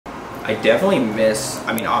I definitely miss,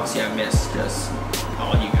 I mean, obviously I miss just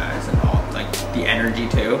all you guys and all, like, the energy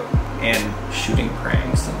too, and shooting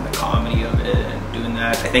pranks and the comedy of it and doing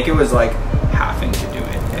that. I think it was like having to do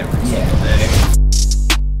it every single day.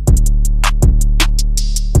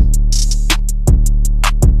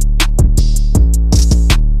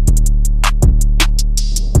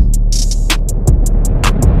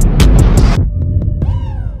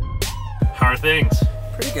 How are things?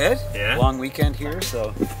 Pretty good. Yeah. Long weekend here,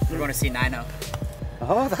 so We're going to see Nino.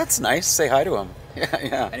 oh, that's nice. Say hi to him.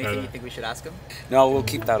 Yeah. Anything you think we should ask him? No, we'll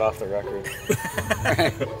keep that off the record.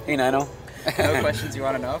 Hey, Nino. No questions you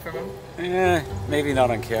want to know from him? Maybe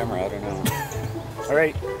not on camera. I don't know. All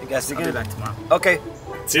right. I guess I'll be back tomorrow. Okay.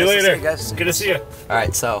 See you Nice to later. see you guys. Good to see you. All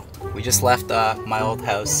right, so we just left my old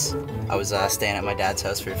house. I was staying at my dad's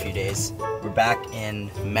house for a few days. We're back in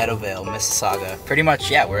Meadowvale, Mississauga. Pretty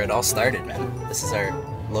much, yeah, where it all started, man. This is our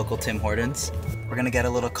local Tim Hortons. We're gonna get a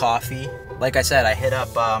little coffee. Like I said, I hit up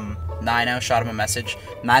Nino, shot him a message.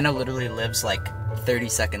 Nino literally lives like 30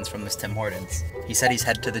 seconds from this Tim Hortons. He said he's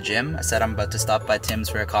headed to the gym. I said I'm about to stop by Tim's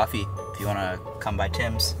for a coffee. If you wanna come by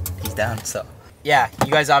Tim's, he's down, so. Yeah,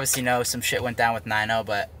 you guys obviously know some shit went down with Nino,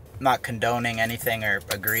 but I'm not condoning anything or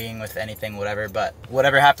agreeing with anything, whatever, but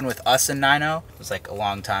whatever happened with us and Nino was like a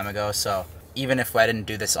long time ago, so even if I didn't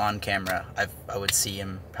do this on camera, I would see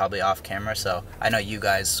him probably off camera, so I know you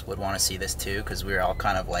guys would want to see this too, because we were all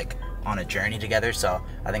kind of like on a journey together, so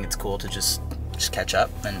I think it's cool to just catch up,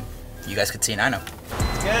 and you guys could see Nino.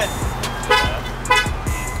 It's good.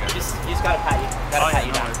 You just gotta pat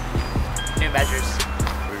you down. New measures.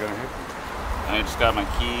 I just got my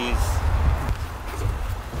keys.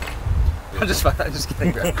 I'm just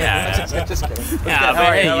kidding, bro. Yeah, just kidding. Yeah,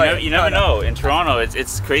 but hey, you never know. In Toronto,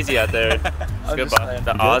 it's crazy out there. It's good, but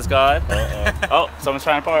the Oz God. Oh, someone's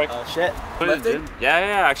trying to park. Oh shit.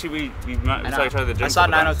 Yeah. Actually, we saw each other at the gym. I saw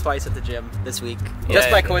Nino twice at the gym this week. Yeah, Just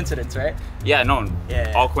by coincidence, right? Yeah, no.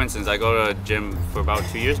 Yeah. All coincidence. I go to a gym for about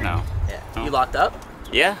 2 years now. Yeah. Oh. You locked up?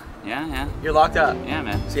 Yeah. You're locked up? Yeah,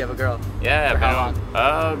 man. So you have a girl? Yeah. For how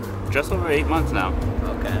long? Just over 8 months now.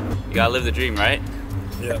 Okay. You gotta live the dream, right?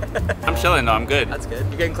 Yeah. I'm chilling though. I'm good. That's good.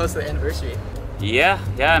 You're getting close to the anniversary. Yeah,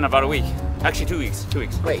 in about a week. Actually, 2 weeks. 2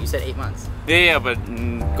 weeks. Wait, you said 8 months. Yeah, but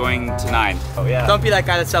going to 9. Oh yeah. Don't be that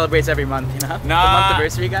guy that celebrates every month, you know? Nah. The month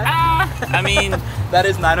anniversary guy? I mean, That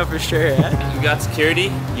is Nino for sure, yeah? you got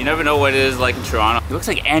security. You never know what it is like in Toronto. He looks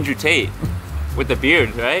like Andrew Tate with the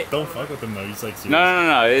beard, right? Don't fuck with him though. He's like serious.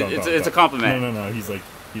 No. Don't. It's a compliment. No. He's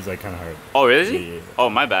like kind of hard. Oh, really? Yeah. Oh,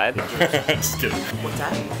 my bad. Just kidding. What's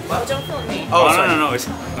that? Oh, don't film me. Oh, Oh, sorry. no.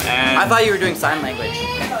 I thought you were doing sign language.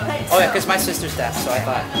 Oh yeah, because my sister's deaf, so I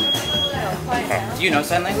thought. Do you know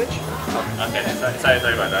sign language? Okay,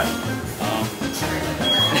 sorry about that.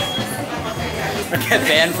 Get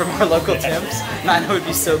banned from our local Tim's? Nino would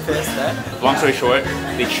be so pissed, eh? Long story short,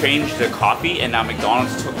 they changed the coffee, and now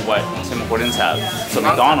McDonald's took what Tim Hortons have. So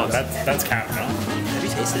McDonald's. That's cap, no? Have you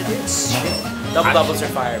tasted it? Double doubles are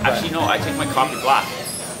fire, but Actually, no. I take my coffee black.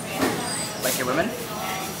 like your women?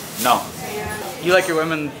 No. You like your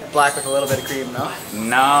women black with a little bit of cream, no?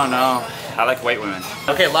 No. I like white women.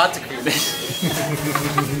 Okay, lots of cream. Did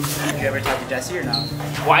you ever talk to Jesse or no?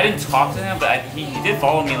 Well, I didn't talk to him, but he did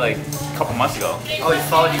follow me like a couple months ago. Oh, he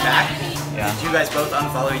followed you back? Yeah. Did you guys both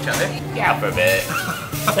unfollow each other? Yeah, for a bit.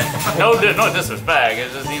 no disrespect.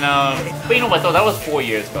 It's just, you know. But you know what though? That was 4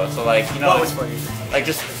 years ago. So like, you know. What was for you? Like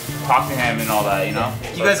just talk to him and all that, you know.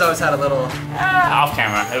 You guys always had a little... Off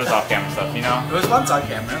camera. It was off camera stuff, you know. It was once on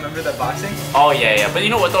camera, remember that boxing? Oh yeah. But you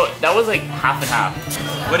know what though? That was like half and half.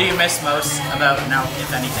 What do you miss most about now,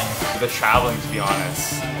 if anything? The traveling, to be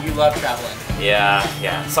honest. You love traveling. Yeah.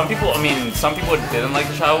 Some people didn't like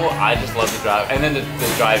to travel. I just love to drive. And then the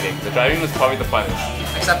driving. The driving was probably the funnest.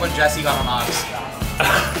 Except when Jesse got on Ox.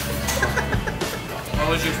 What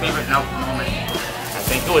was your favorite Nelk moment?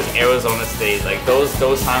 I think it was Arizona State. Like those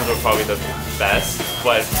times were probably the best.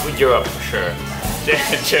 But Europe for sure.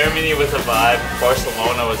 Germany was a vibe.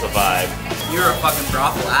 Barcelona was a vibe. You were a fucking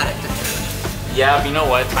brothel addict. Yeah, but you know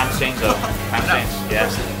what? Times change though. Times change. Yeah.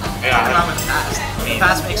 Nothing wrong with the past. The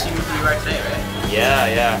past makes you who you are today, right?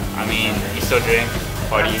 Yeah. I mean, you still drink,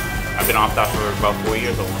 party. I've been off that for about 4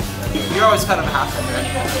 years almost. You're always kind of a half-tender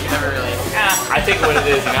anyway. You never really... I take it what it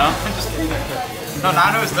is, you know? I'm just kidding. No,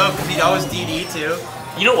 Nino was dope because he'd always DD too.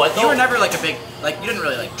 You know what though? You were never like a big... Like, you didn't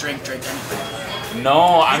really like drink anything.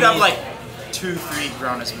 No, I You'd mean... have like 2-3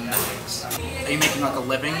 grown-ups drinks. Are you making like a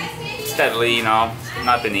living? Steadily, you know.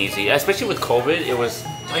 Not been easy. Especially with COVID, it was...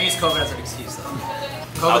 I use COVID as an excuse though.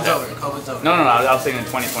 COVID's over. COVID's over. No. I was saying in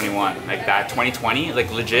 2021, like that 2020,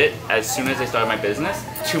 like legit. As soon as I started my business,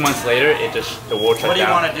 2 months later, the world shut down. What do you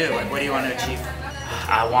want to do? Like, what do you want to achieve?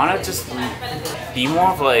 I want to just be more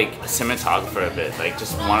of like a cinematographer a bit. Like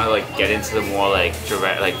just want to like get into the more like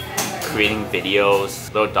direct, like creating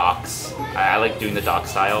videos, little docs. I like doing the doc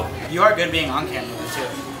style. You are good being on camera too,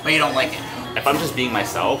 but you don't like it. If I'm just being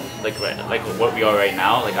myself, like what we are right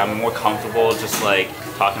now, like I'm more comfortable just like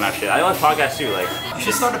talking about shit. I like podcasts too, like. You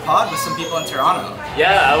should start a pod with some people in Toronto.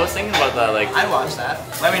 Yeah, I was thinking about that, like. I'd watch that.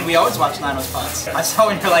 I mean, we always watch Nino's pods. I saw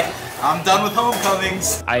when you're like, I'm done with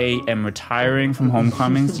homecomings. I am retiring from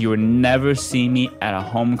homecomings. You will never see me at a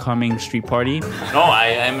homecoming street party. No, I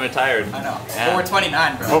am retired. I know. Yeah. But we're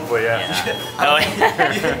 29, bro. Hopefully, yeah.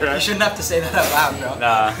 You shouldn't have to say that out loud, bro.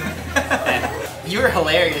 Nah. You were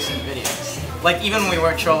hilarious in videos. Like, even when we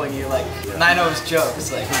weren't trolling you, like, Nino's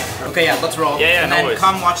jokes, like, okay, yeah, let's roll. Yeah, and no then worries.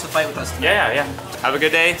 come watch the fight with us tonight. Yeah. Have a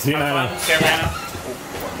good day. See you, Have Nino. fun. Caravana.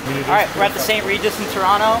 Alright, we're at the St. Regis in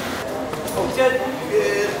Toronto. Oh, it's good.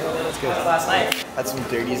 It's good. Last night. Had some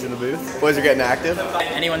dirties in the booth. Boys are getting active.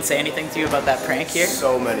 Anyone say anything to you about that prank here?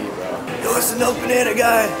 So many, bro. Yo, it's the Nelk banana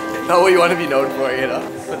guy. Not what you want to be known for, you know?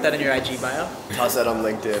 Put that in your IG bio. Toss that on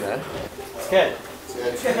LinkedIn, eh? It's good.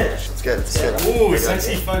 It's good, it's good. Ooh,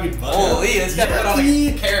 sexy fucking butt. Holy, this guy put on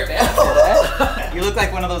a caravan. You look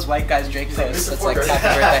like one of those white guys Drake posts. That's like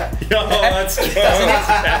happy birthday. Yo, that's dope.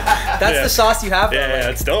 That's the sauce you have. Yeah,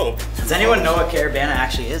 that's dope. Does anyone know what Caravana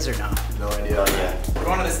actually is or no? No idea. We're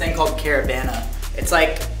going to this thing called Caravana. It's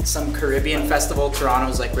like some Caribbean festival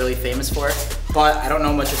Toronto's like really famous for. But I don't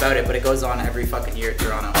know much about it, but it goes on every fucking year at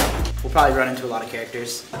Toronto. We'll probably run into a lot of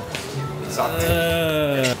characters.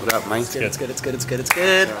 What up, Mike? It's good. I've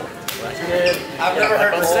never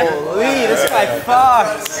heard this. Holy, this guy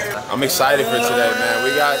fucks. I'm excited for today, man.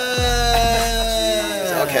 We got.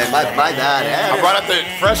 Okay, my bad, eh? I brought up the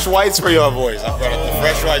fresh whites for your boys. I brought up the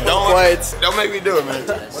fresh white. Don't make me do it, man.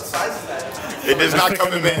 What size is that? It does not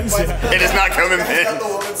come in men's. It does not come in men's. The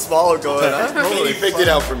woman smaller going, huh? Katie picked it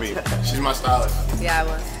out for me. She's my stylist. Yeah, I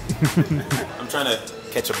was. I'm trying to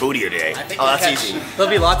catch a booty today. Oh, that's easy.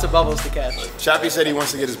 There'll be lots of bubbles to catch. Chappie said he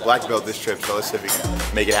wants to get his black belt this trip, so let's see if we can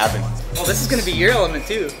make it happen. Well, this is gonna be your element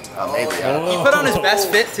too. Maybe, yeah. He put on his best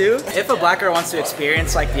fit too. If a black girl wants to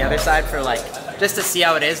experience like the other side for like, just to see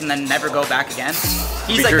how it is and then never go back again,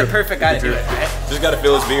 he's like the perfect guy to do it, right? Just gotta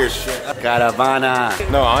feel his beard. Caravana.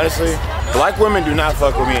 No, honestly, black women do not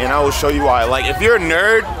fuck with me, and I will show you why. Like, if you're a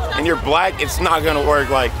nerd and you're black, it's not gonna work.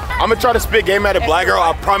 Like, I'm gonna try to spit game at a black girl,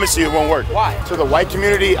 I promise you it won't work. Why? To the white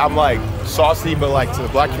community, I'm like saucy, but like to the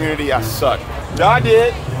black community, I suck. No, I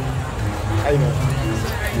did. How you doing?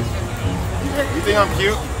 You think I'm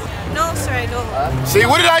cute? No, sir, I don't. See,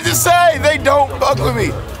 what did I just say? They don't fuck with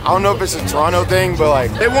me. I don't know if it's a Toronto thing, but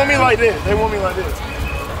like, they want me like this. They want me like this.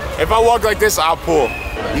 If I walk like this, I'll pull.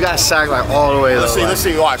 You gotta sag like all the way though. Let's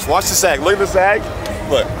see, watch the sag. Look at the sag.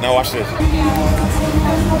 Look, now watch this.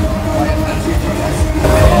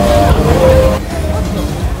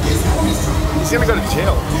 He's gonna go to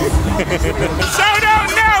jail. Shout out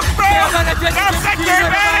Nelk, bro! Nelk Sector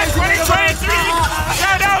Advantage 2023!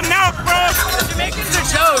 Shout out Nelk, bro! You're making the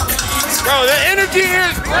joke. Bro, the energy here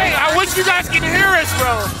is great. I wish you guys could hear us,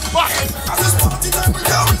 bro. Fuck. There's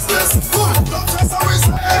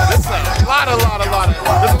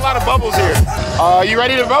a lot of bubbles here. You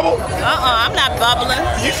ready to bubble? I'm not bubbling.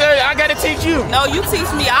 You said I gotta teach you. No, you teach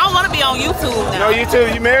me. I don't want to be on YouTube now. No, you too.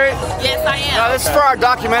 You married? Yes, I am. No, this is for our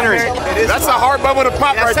documentary. That's a hard bubble to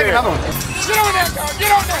pop right Take there. another one. Get on there, dog.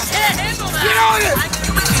 Get on there. Can't handle that. Get on there.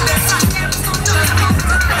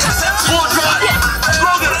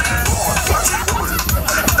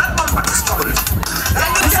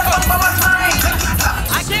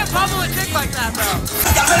 I can't bubble a dick like that, bro.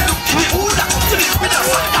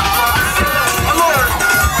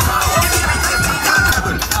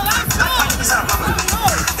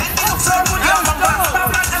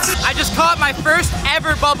 I just caught my first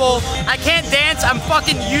ever bubble. I can't dance. I'm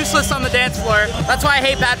fucking useless on the dance floor. That's why I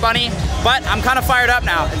hate Bad Bunny. But I'm kind of fired up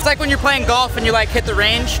now. It's like when you're playing golf and you like hit the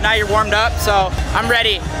range. Now you're warmed up, so I'm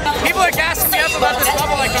ready. People are gassing me up about this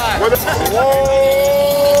bubble I got.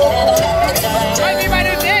 Whoa. Might be my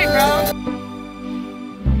new thing, bro.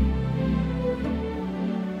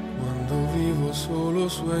 Cuando vivo solo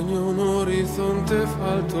sueño un horizonte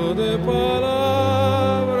falto de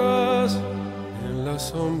palabras. En la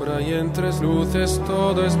sombra y en tres luces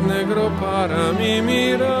todo es negro para mi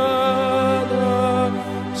mirada.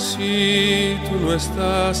 Si tú no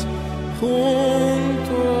estás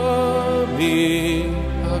junto a mí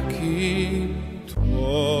aquí,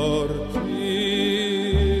 por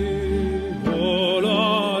ti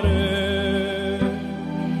volaré.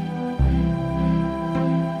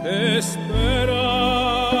 Espera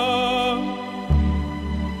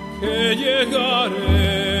que llegaré,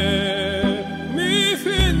 mi fin.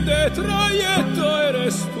 trayecto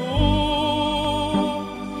eres tú.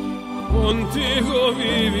 Contigo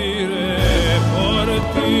viviré, por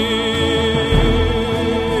ti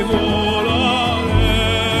volaré,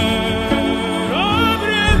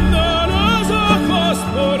 abriendo los ojos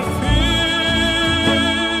por fin.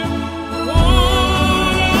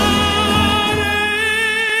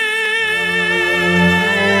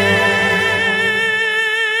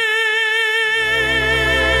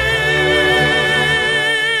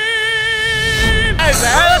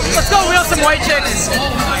 Let's go wheel some white chicks.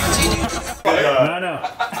 No.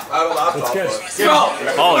 That's good.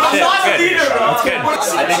 Oh shit, good. That's good.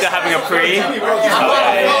 I think they're having a pre. Oh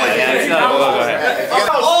yeah. Go ahead.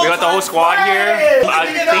 We got the whole squad here. I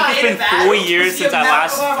think it's been 4 years since I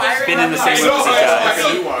last been in the same room as these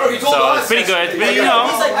guys. So it's pretty good. But you know,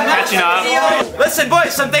 catching up. Listen,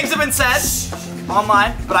 boys, some things have been said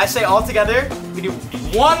online, but I say all together, we do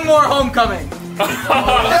one more homecoming.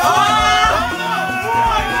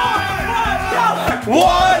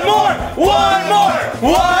 One more!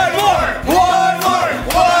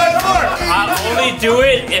 I'll only do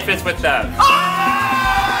it if it's with them. No,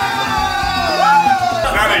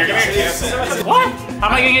 you're gonna get canceled. What? How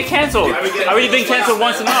am I gonna get canceled? I've already been canceled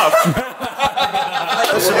once enough. You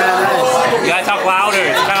gotta talk louder.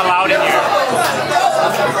 It's kind of loud in here.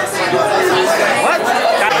 What?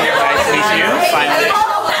 Nice to meet you. Finally.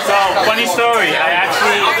 So, funny story. I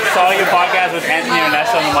actually saw your podcast with Anthony and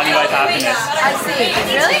Vanessa on the Money Life Happiness. I see.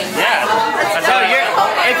 Really? Yeah. So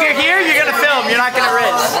if you're here, you're gonna film. You're not gonna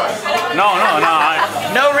riz. No.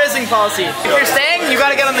 No rizzing policy. If you're staying, you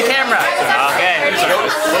gotta get on the camera. Okay.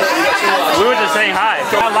 We were just saying hi.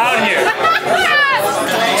 It's not loud in here.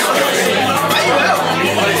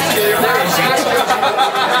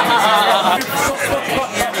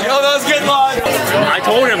 Yo, that was good, Lon. I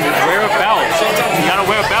told him, wear a belt. You gotta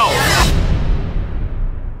wear a belt.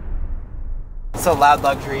 So Loud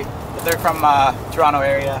Luxury. They're from Toronto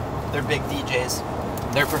area. They're big DJs.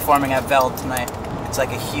 They're performing at Veld tonight. It's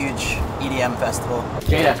like a huge EDM festival.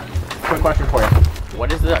 Jada, quick question for you.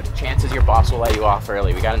 What is the chances your boss will let you off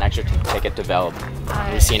early? We got an extra ticket to Veld.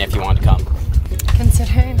 We're seeing if you want to come.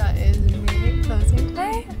 Considering that is really closing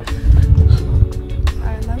today,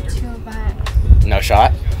 I would love to, but... No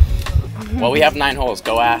shot? Well, we have 9 holes.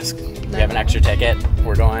 Go ask. We have an extra ticket.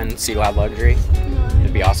 We're going see Loud Luxury.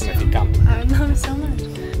 It'd be awesome if you'd come. I would love so much.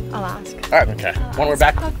 I'll ask. All right. Okay. When we're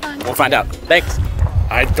back, we'll find out. Thanks.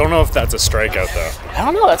 I don't know if that's a strikeout though. I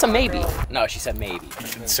don't know. That's a maybe. No, she said maybe.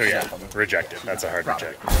 So yeah, rejected. That's a hard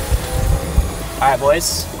reject. All right,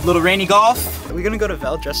 boys. Little rainy golf. Are we gonna go to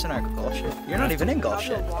Veld dressed in our golf shit? You're not even in golf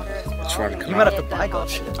shit. You might have to buy golf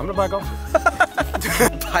shit. I'm gonna buy golf.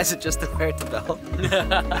 Buys it just to wear it to Veld.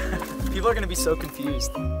 People are gonna be so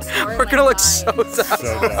confused. We're gonna look so dumb.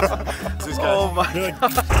 Oh my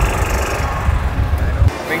god.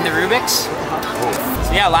 Bring the Rubik's.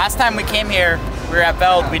 So yeah, last time we came here, we were at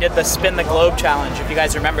Veld. We did the spin the globe challenge. If you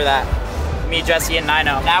guys remember that. Me, Jesse, and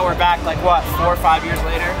Nino. Now we're back like what, 4 or 5 years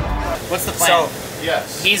later? What's the plan? So,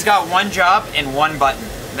 yes. He's got one job and one button.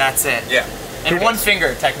 That's it. Yeah. And one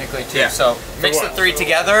finger, technically, too. Yeah. So mix the 3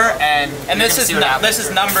 together, and this is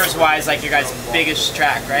numbers wise, like your guys' biggest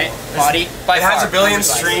track, right? Body. It has 1 billion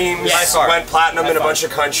streams. Went platinum in a bunch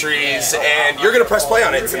of countries, and you're gonna press play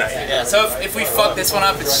on it tonight. Yeah. So if we fuck this one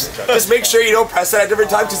up, it's just make sure you don't press that at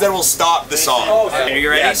different times, because then we'll stop the song. Okay, are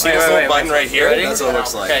you ready? Yeah. See this little button right here? Ready? That's what it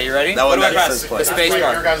looks like. Okay, you ready? That one what do I says press? The space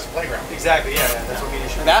bar. Your guys' playground. Exactly. Yeah. That's what we need.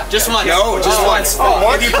 That? Just one. No, just once.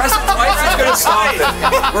 If you press it twice, it's gonna stop it.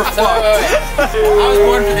 We're fucked. I was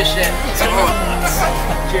born for this shit.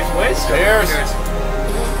 Cheers, boys. Cheers.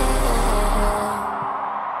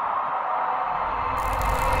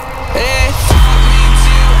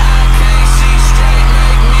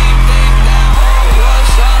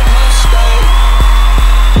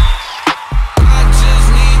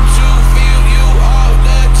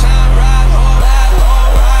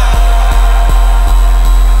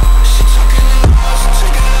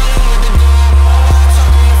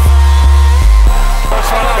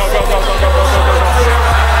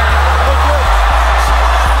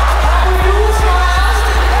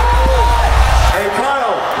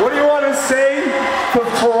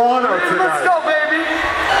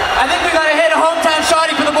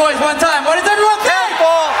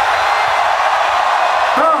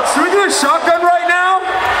 Shotgun right now?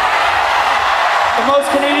 The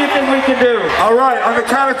most Canadian thing we can do. All right, on the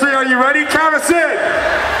count of 3, are you ready? Count us in.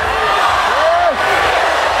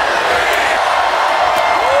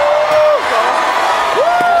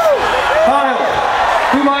 Kyle,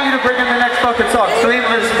 we want you to bring in the next fucking song. So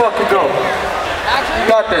let's fucking go. You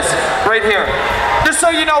got this, right here. Just so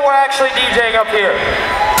you know, we're actually DJing up here.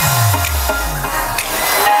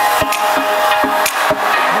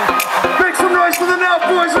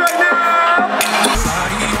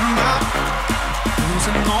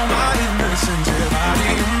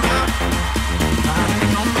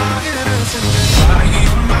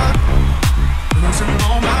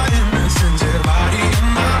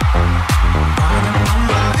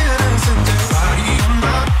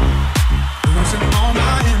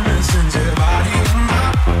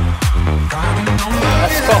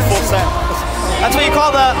 all full set. That's what you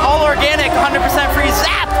call the all organic, 100% free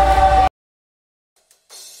zap.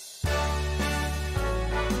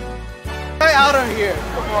 Out of here.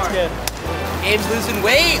 Come on. Gabe's losing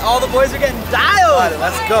weight. All the boys are getting dialed.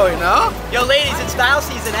 Let's go, you know? Yo, ladies, it's dial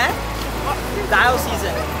season, eh? Dial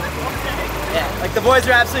season. Yeah, like the boys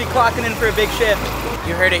are absolutely clocking in for a big shift.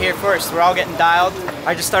 You heard it here first. We're all getting dialed.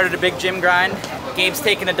 I just started a big gym grind. Gabe's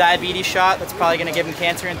taking a diabetes shot. That's probably gonna give him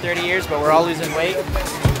cancer in 30 years, but we're all losing weight.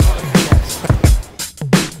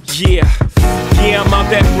 Yeah. Yeah, I'm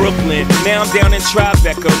out at Brooklyn. Now I'm down in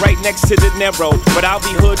Tribeca, right next to the Narrow, but I'll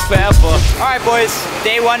be hood forever. All right, boys.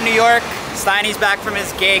 Day 1, New York. Steiny's back from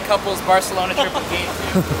his gay couples Barcelona trip with Gabe.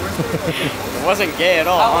 It wasn't gay at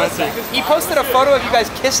all, honestly. He posted a photo of you guys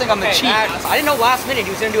kissing on the cheek. I didn't know last minute he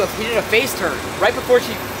was gonna he did a face turn right before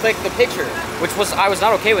she clicked the picture, which was, I was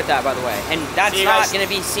not okay with that, by the way. And that's not gonna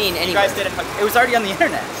be seen anywhere. You guys didn't. It was already on the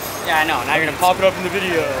internet. Yeah, I know. Now you're gonna pop it up in the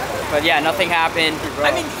video. But yeah, nothing happened.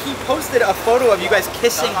 I mean, he posted a photo of you guys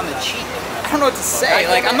kissing on the cheek. I don't know what to say.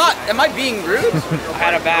 Like, am I being rude? I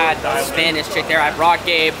had a bad Spanish chick there. I brought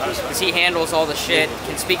Gabe because he handles all the shit,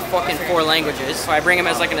 can speak fucking 4 languages. So I bring him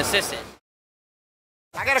as like an assistant.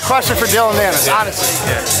 I got a question for Dylan Dennis, honestly.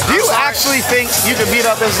 Do you actually think you could beat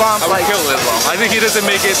up Islam? I would kill Islam. I think he doesn't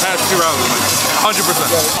make it past 2 rounds. 100%.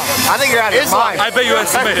 I think you're out of your mind. I bet you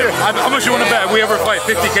I'd submit him. How much you want to bet? If we ever fight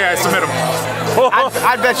 50K, I submit him.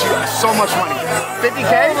 I'd bet you so much money.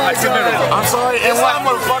 50K? I submit him. I'm sorry, Islam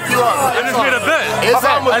would fuck you up. I just made a bet.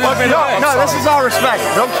 Islam would fuck you up. No, this is all respect.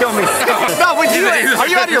 Don't kill me. No, would you? Are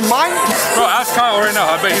you out of your mind? Bro, ask Kyle right now.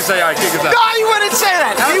 I bet he'd say I kick his ass. No, you wouldn't say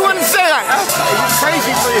that. You wouldn't say that. It's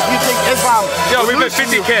crazy for if you think Islam. Yo, we bet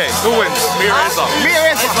 50K. Who wins? Me or Islam? Me or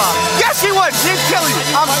Islam? Yes, he would. He'd kill you.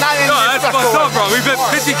 I'm not in. No, that's fucked up, bro. We bet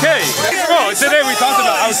 50K. Bro, today we talked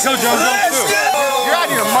about I would kill John Jones too. You're out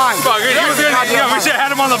of your mind. Fuck, yeah, we should have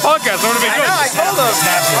had him on the podcast. That would have been good. I told him.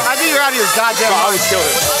 I think you're out of your goddamn mind. I would kill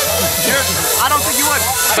him. I don't think you would.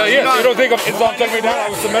 So yeah, you don't think if Islam took me down, I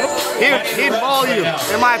would submit him? He'd maul you,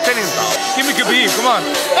 in my opinion. Give me Khabib, come on.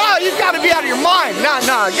 Oh, you've got to be out of your mind.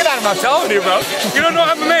 Nah, get out of my. I'm telling you, bro. You don't know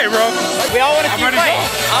MMA, bro. We all want to see you fight.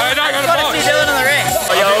 I just want to see Dylan in the ring.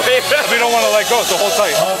 We don't want to let go, so hold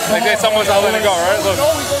tight. Like there's someone's not letting go, right? Look.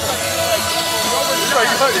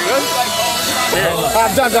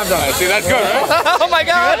 I'm done. See, that's good, right? Oh my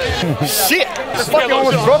god. Shit. This fucking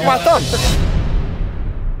almost broke my thumb.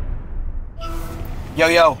 Yo.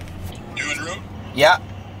 You in the room? Yeah.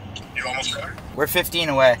 You almost there? We're 15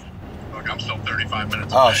 away. Look, I'm still 35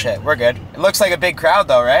 minutes away. Oh shit, we're good. It looks like a big crowd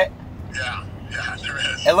though, right? Yeah, there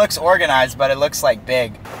is. It looks organized, but it looks like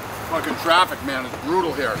big. Fucking traffic, man. It's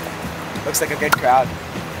brutal here. Looks like a good crowd.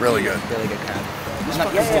 Really good. Really good crowd.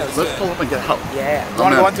 Let's pull up and get help. Yeah. You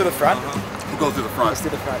want to go on through the front? Go through the front. Let's do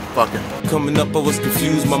the front. Fuck it. Coming up, I was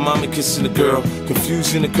confused. My mama kissing a girl.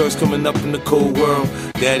 Confusion and curse coming up in the cold world.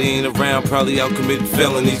 Daddy ain't around, probably out committing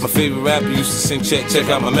felonies. My favorite rapper used to sing, check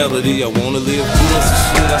out my melody. I wanna live good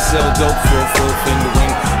some shit. I sell dope for a 4-finger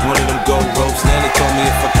ring. One of them gold ropes. Now they told me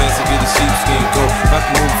if I pass, I get a sheepskin coat. If I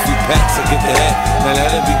can move a few packs, I get the hat. Now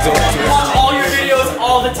that'd be dope. We watch all your videos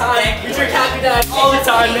all the time. We drink Happy Dad all the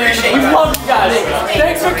time, man. We love you guys.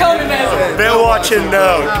 Thanks for coming, man. Been watching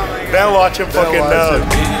Nelk. Been watching fucking Nelk.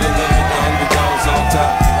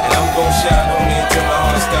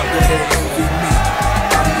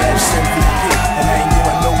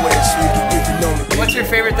 What's your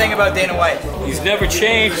favorite thing about Dana White? He's never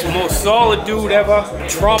changed. He's the most solid dude ever.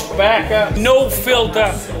 Trump backer. No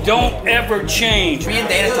filter. Don't ever change. Me and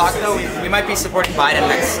Dana talk though. We might be supporting Biden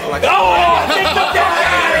next election. Oh!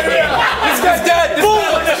 This guy's dead.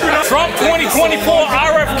 Trump 2024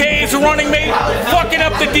 RFK is running mate. Fucking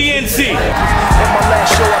up the DNC. In my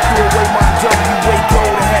last show, I threw away my WA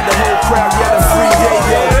gold and had the whole crowd yelling free day,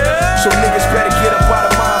 yo. So niggas better get up out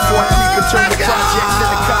of mine before I creep and turn the projects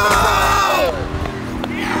into Columbine.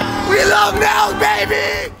 We love Nelk,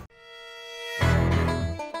 baby!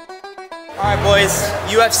 Alright boys,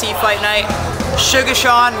 UFC fight night. Sugar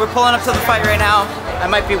Sean, we're pulling up to the fight right now. I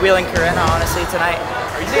might be wheeling Corinna, honestly, tonight.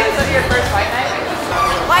 Are you guys on your first fight night?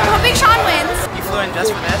 Well, I'm hoping Sean wins. You flew in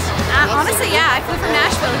just for this? Honestly, yeah. I flew from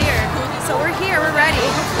Nashville here. So we're here, we're ready.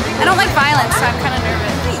 I don't like violence, so I'm kind of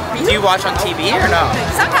nervous. Do you watch on TV or no?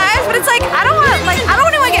 Sometimes, but it's like, I don't want anyone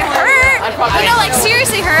to get hurt. You know, like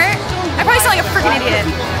seriously hurt. I probably sound like a freaking idiot.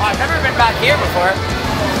 I've never been back here before.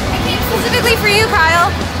 I came specifically for you, Kyle.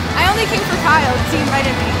 I only came for Kyle because he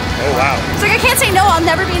invited me. Oh, wow. It's like I can't say no, I'll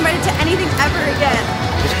never be invited to anything ever again.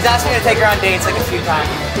 She's asked me to take her on dates like a few times.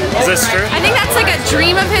 Is this true? I think that's like a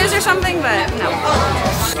dream of his or something, but no.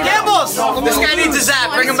 Gambles! This guy needs a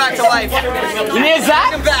zap. Bring him back to life. You need a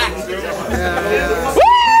zap? Bring him back.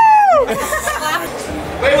 Woo!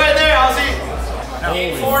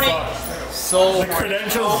 so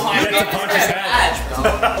credentials get to punch his head.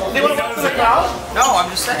 They want to walk to the crowd? No,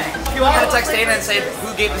 I'm just saying. If you want to text Dana and say,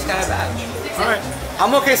 who gave this guy a badge? Alright.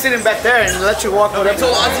 I'm okay sitting back there and let you walk whatever.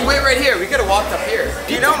 So Ozzy, wait right here. We could have walked up here.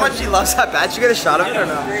 Do you know how much he loves that badge? You get a shot of it or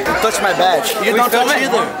no? Touch my badge. You don't touch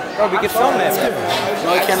it either. Bro, we can film it.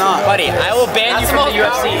 No, we cannot. Buddy, I will ban you from the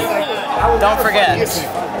UFC. Don't forget.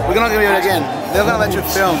 We're not gonna do it again. They're gonna let you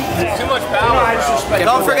film. Too much power, bro.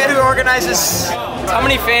 Don't forget who organizes. How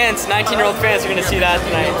many fans, 19-year-old fans, are gonna see that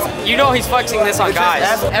tonight? You know he's flexing this on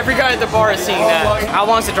guys. Every guy at the bar is seeing that. How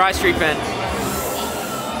long's the dry streak been?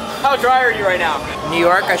 How dry are you right now? New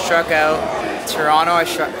York, I struck out. Toronto, I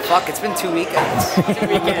struck. Fuck, it's been 2 weekends. 2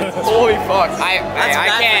 weekends. Holy fuck. I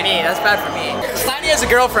can't. That's bad for me. Steiny has a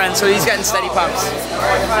girlfriend, so he's getting steady pumps.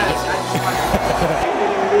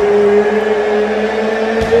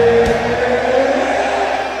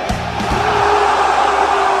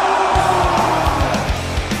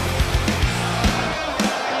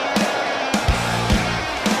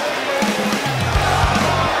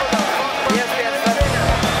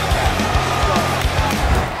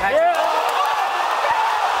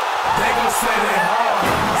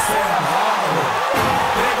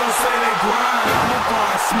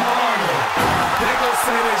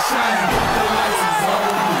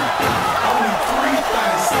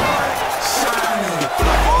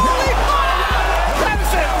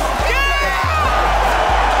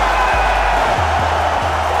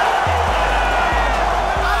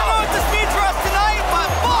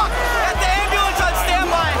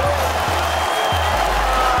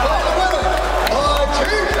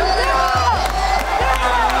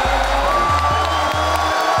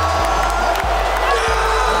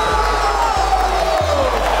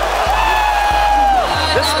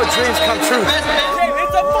 Dreams come true.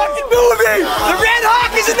 It's a fucking movie! The Red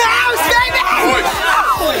Hawk is in the house, baby!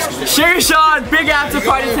 Sherry Sean, big after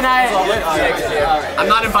party tonight. I'm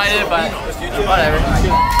not invited, but whatever.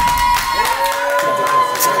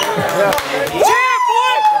 Champ,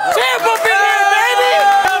 boy! Champ up in here, baby!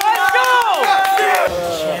 Let's go!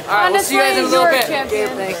 Alright, we'll see you guys in a little bit. Thank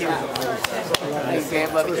you. Thanks,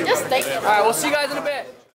 Gabe. Love you. Just thank you. Alright, we'll see you guys in a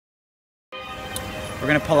bit. We're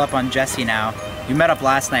gonna pull up on Jesse now. We met up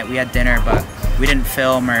last night, we had dinner, but we didn't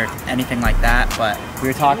film or anything like that. But we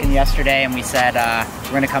were talking yesterday and we said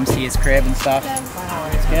we're gonna come see his crib and stuff.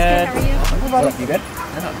 It's good. What's up, you good?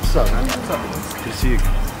 What's up, man? What's up, boys? Good to see you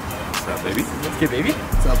again. What's up, baby? What's good, baby?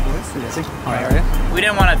 What's up, boys? Jesse. All right, how are you? We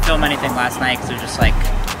didn't want to film anything last night because it was just like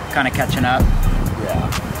kind of catching up. Yeah,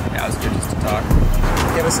 it was good just to talk.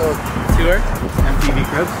 Give us a tour. MTV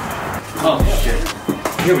cribs. Oh shit.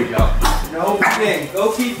 Here we go. No kidding.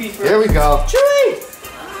 Go pee-pee first. Here we go. Chewie!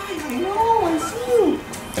 I know, I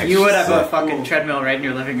see you. You would have a fucking treadmill right in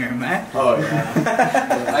your living room, man. Oh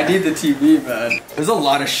yeah. I need the TV, man. There's a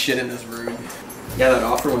lot of shit in this room. Yeah, that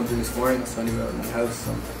offer went through this morning. That's funny about my house.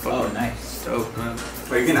 So oh, nice. Dope, man.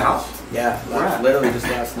 Wait, you in the house? Yeah, literally just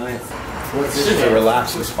last night. What's this? Just a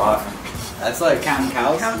relaxing spot. That's like counting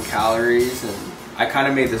cows? Counting calories, and I kind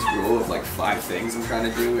of made this rule of like 5 things I'm trying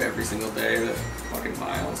to do every single day. That fucking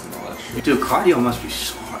miles and all that shit. Dude, cardio must be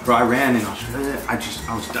so hard. Bro, I ran in Australia. I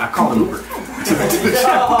called an Uber to the gym.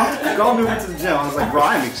 I called an Uber to the gym. I was like, bro,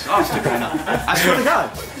 I'm exhausted right now. I swear to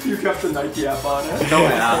God. You kept the Nike app on it? No,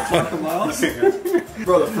 yeah. Fucking miles?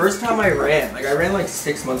 Bro, the first time I ran like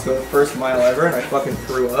 6 months ago, the first mile ever, and I fucking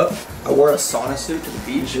threw up. I wore a sauna suit to the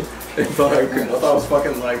beach. I thought I was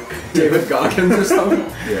fucking like David Goggins or something.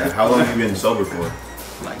 Yeah, how long have you been sober for?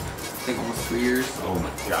 Like, I think almost 3 years. Oh my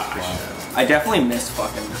gosh. Wow. I definitely miss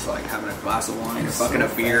fucking just like having a glass of wine or fucking a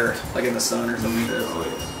beer, like in the sun or something.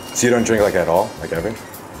 So you don't drink like at all, like ever?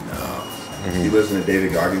 No. You listen to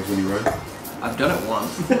David Goggins when you run? I've done it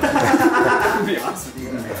once. To be honest with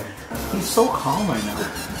you. He's so calm right now.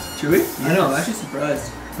 Chewy? I know, I'm actually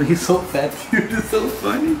surprised. But he's so fat, dude. It's so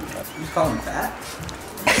funny. You just call him fat?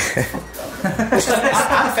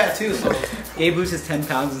 I'm fat too, so. Gabe loses 10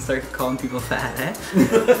 pounds and starts calling people fat, eh?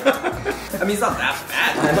 I mean, he's not that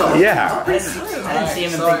fat. I know. Yeah. I didn't see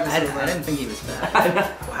him and think, I didn't think he was fat.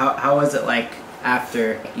 How was it like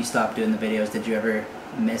after you stopped doing the videos? Did you ever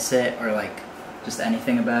miss it or like just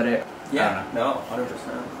anything about it? Yeah, no, 100%.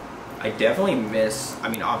 I definitely miss, I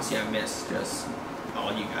mean, obviously I miss just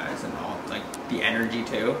all you guys and all, like, the energy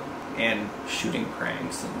too, and shooting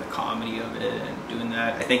pranks and the comedy of it and doing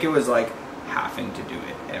that. I think it was like having to do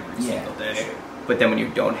it every single day. Sure. But then when you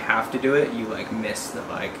don't have to do it, you like miss the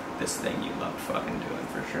like, this thing you loved fucking doing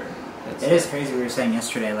for sure. It is crazy we were saying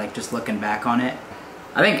yesterday, like just looking back on it.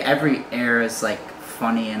 I think every era is like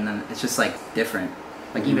funny and then it's just like different.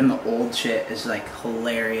 Like even the old shit is like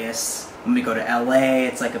hilarious. When we go to LA,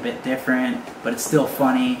 it's like a bit different, but it's still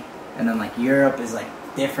funny. and then like Europe is like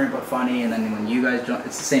different but funny, and then when you guys join,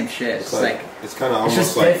 it's the same shit. It's like it's kind of it's almost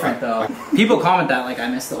just like different though. People comment that like I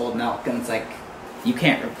miss the old Nelk, and it's like you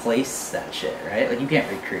can't replace that shit, right? Like you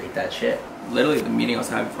can't recreate that shit. Literally, the meeting I was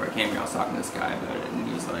having before I came here, I was talking to this guy about it, and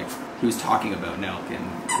he was talking about Nelk,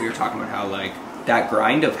 and we were talking about how like that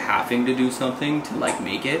grind of having to do something to like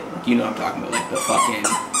make it. Like, you know what I'm talking about, like the fucking,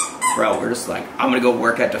 bro, we're just like, I'm gonna go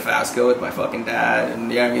work at Dofasco with my fucking dad,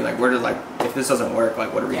 and yeah, I mean, like, we're just like, if this doesn't work,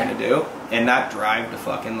 like, what are we gonna do? And that drive to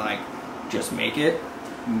fucking like just make it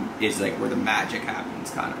is like where the magic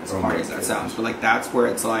happens, kind of, as hard as that sounds. But like that's where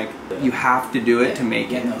it's like you have to do it to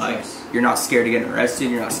make it. Like you're not scared of getting arrested,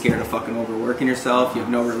 you're not scared of fucking overworking yourself, you have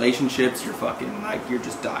no relationships, you're fucking like, you're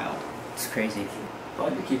just dialed. It's crazy.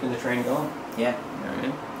 But you're keeping the train going. Yeah. You know what I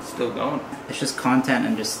mean? It's still going. It's just content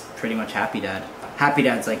and just pretty much Happy Dad. Happy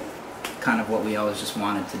Dad's like kind of what we always just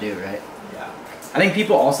wanted to do, right? Yeah. I think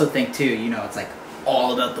people also think too, you know, it's like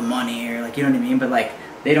all about the money, or like, you know what I mean? But like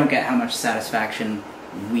they don't get how much satisfaction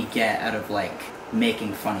we get out of like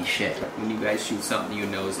making funny shit. When you guys shoot something you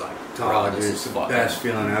know is like, oh, dude, it's the best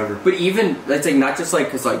feeling ever. But even, it's like not just like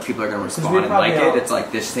because like people are gonna respond and like it, it's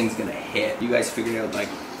like this thing's gonna hit. You guys figured out like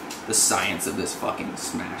the science of this fucking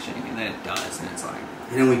smashing, and then it does, and it's like,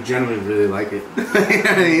 and then we generally really like it.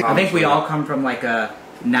 I think we all come from like a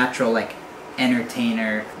natural like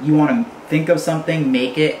entertainer. You want to think of something,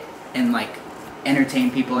 make it, and like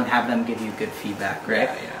entertain people and have them give you good feedback, right?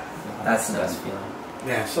 Yeah. That's the best feeling.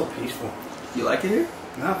 Yeah, it's so peaceful. You like it here?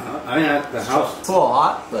 No, I mean at the house. It's a little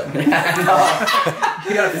hot, but you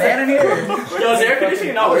got a fan in here? Yo, is there air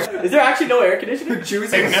conditioning? No. Is there actually no air conditioning? I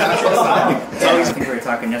think we were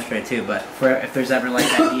talking yesterday too, but if there's ever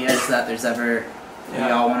like ideas that there's ever we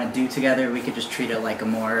all want to do together, we could just treat it like a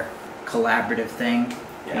more collaborative thing.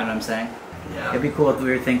 You know what I'm saying? Yeah. It'd be cool if we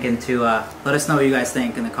were thinking to let us know what you guys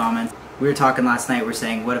think in the comments. We were talking last night, we're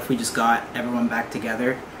saying, what if we just got everyone back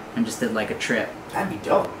together and just did like a trip? That'd be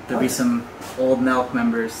dope. There'd be some old Nelk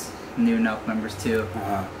members, new Nelk members too.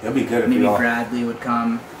 It'd be good if maybe we all... Bradley would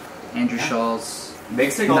come, Andrew Schultz.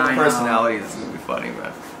 Mixing all the personalities is gonna be funny,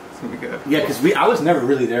 man. It's gonna be good. Yeah, because I was never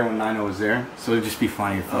really there when Nino was there, so it'd just be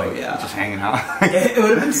funny if like just hanging out. It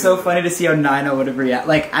would have been so funny to see how Nino would have reacted.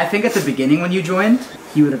 Like, I think at the beginning when you joined,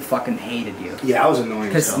 he would have fucking hated you. Yeah, I was annoying.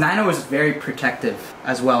 Because Nino was very protective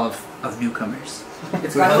as well of newcomers.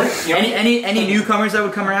 It's kind of like any newcomers that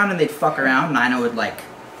would come around and they'd fuck around, Nino would like,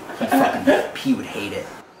 he would hate it.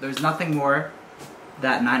 There's nothing more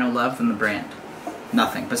that Nino loved than the brand.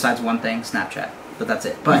 Nothing, besides one thing, Snapchat. But that's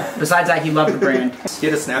it. But besides that, he loved the brand. He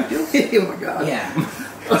had a Snap deal? Oh my god. Yeah.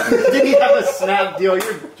 Did he have a Snap deal?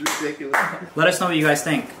 You're ridiculous. Let us know what you guys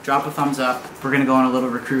think. Drop a thumbs up. We're gonna go on a little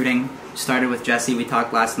recruiting. Started with Jesse, we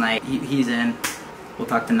talked last night. He's in. We'll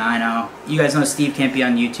talk to Nino. You guys know Steve can't be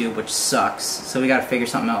on YouTube, which sucks. So we gotta figure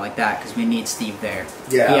something out like that because we need Steve there.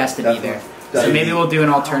 Yeah, he has to be there. So maybe we'll do an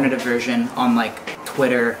alternative version on like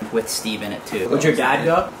Twitter with Steve in it too. Would your dad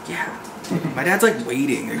go? Yeah. My dad's like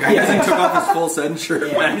waiting. The guy hasn't took off his full send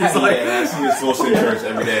shirt, man. He's like, I see his full send shirts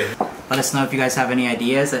every day. Let us know if you guys have any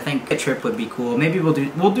ideas. I think a trip would be cool. Maybe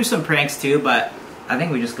we'll do some pranks too, but I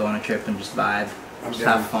think we just go on a trip and just vibe, just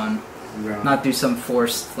have fun, not do some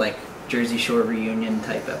forced like Jersey Shore reunion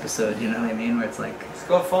type episode. You know what I mean? Where it's like, just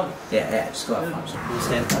go have fun. Yeah, just go have fun. We'll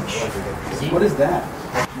stay in touch. What is that?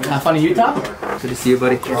 Have fun in Utah. Good to see you,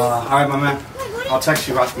 buddy. All right, my man. I'll text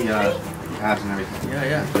you about the abs and everything.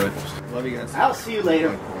 Yeah. Good. Love you guys. I'll see you later.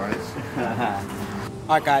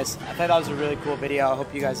 Alright guys, I thought that was a really cool video. I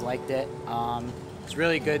hope you guys liked it. It's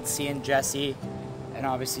really good seeing Jesse and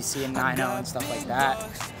obviously seeing Nino and stuff like that.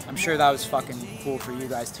 I'm sure that was fucking cool for you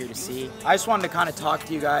guys too to see. I just wanted to kind of talk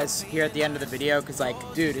to you guys here at the end of the video because like,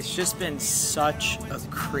 dude, it's just been such a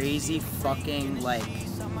crazy fucking like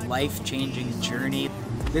life-changing journey.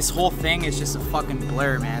 This whole thing is just a fucking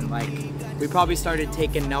blur, man. Like, we probably started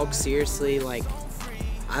taking Nelk seriously like,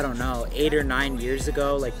 I don't know, 8 or 9 years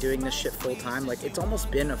ago, like doing this shit full time. Like, it's almost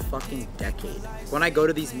been a fucking decade. When I go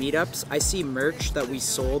to these meetups, I see merch that we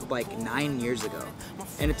sold like 9 years ago.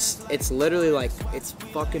 And it's literally like, it's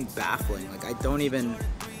fucking baffling. Like, I don't even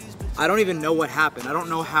know what happened. I don't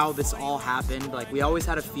know how this all happened. Like, we always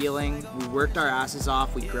had a feeling, we worked our asses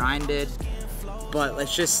off, we grinded. But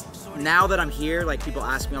let's just, now that I'm here, like people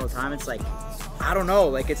ask me all the time, it's like, I don't know,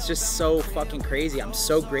 like it's just so fucking crazy. I'm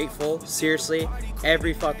so grateful, seriously,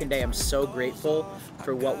 every fucking day I'm so grateful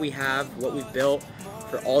for what we have, what we've built,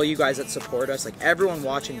 for all you guys that support us, like everyone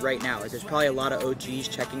watching right now. Like there's probably a lot of OGs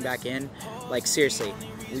checking back in. Like seriously,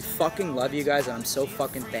 we fucking love you guys and I'm so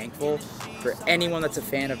fucking thankful for anyone that's a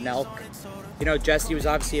fan of Nelk. You know, Jesse was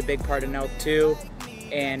obviously a big part of Nelk too,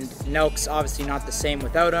 and Nelk's obviously not the same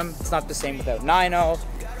without him. It's not the same without Nino.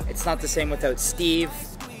 It's not the same without Steve.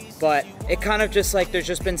 But it kind of just like, there's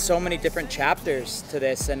just been so many different chapters to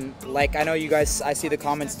this. And like, I know you guys, I see the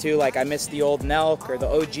comments too, like I miss the old Nelk or the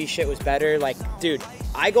OG shit was better. Like, dude,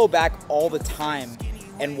 I go back all the time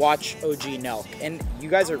and watch OG Nelk. And you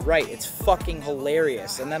guys are right, it's fucking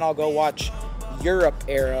hilarious. And then I'll go watch Europe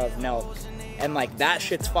era of Nelk. And like, that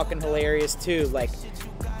shit's fucking hilarious too. Like,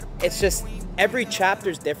 it's just, every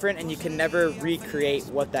chapter's different and you can never recreate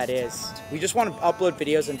what that is. We just want to upload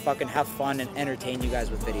videos and fucking have fun and entertain you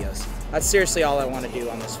guys with videos. That's seriously all I want to do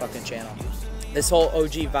on this fucking channel. This whole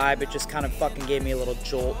OG vibe, it just kind of fucking gave me a little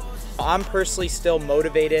jolt. I'm personally still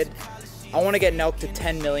motivated. I want to get Nelk to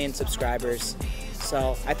 10 million subscribers.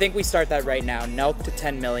 So I think we start that right now. Nelk to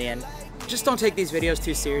 10 million. Just don't take these videos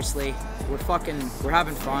too seriously. We're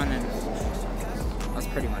having fun and that's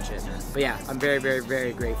pretty much it. But yeah, I'm very, very,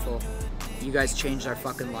 very grateful. You guys changed our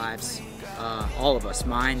fucking lives. All of us.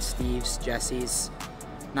 Mine, Steve's, Jesse's.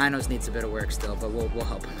 Nino's needs a bit of work still, but we'll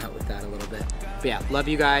help him out with that a little bit. But yeah, love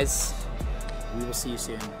you guys. We will see you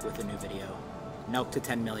soon with a new video. Nelk to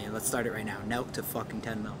 10 million. Let's start it right now. Nelk to fucking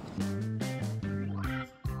 10 mil.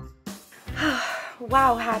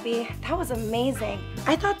 Wow, Happy. That was amazing.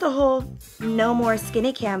 I thought the whole no more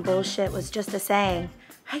skinny cam bullshit was just a saying.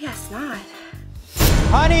 I guess not.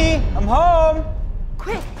 Honey, I'm home.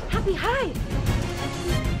 Quick, Happy, hide!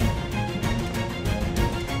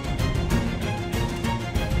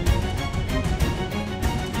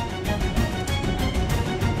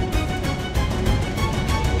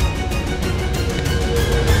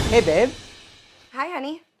 Hey, babe. Hi,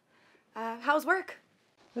 honey. How's work?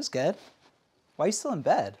 It was good. Why are you still in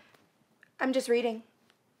bed? I'm just reading.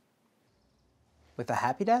 With a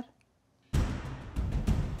happy dad?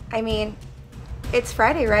 I mean, it's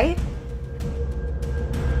Friday, right?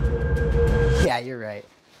 Yeah, you're right.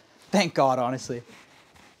 Thank God, honestly.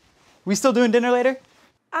 We still doing dinner later?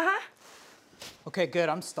 Uh-huh. Okay, good.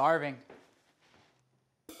 I'm starving.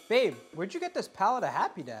 Babe, where'd you get this pallet of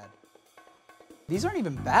Happy Dad? These aren't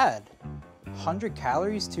even bad. 100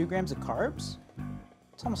 calories, 2 grams of carbs?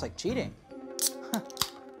 It's almost like cheating.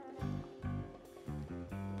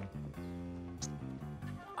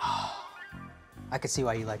 I could see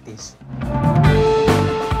why you like these.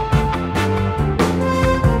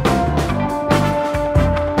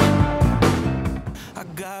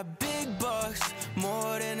 Got big bucks,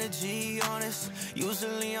 more energy, honest.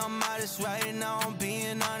 Usually I'm modest, right now I'm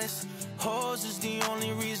being honest. Hoes is the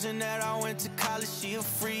only reason that I went to college. She a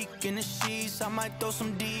freak in the sheets, I might throw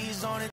some D's on it.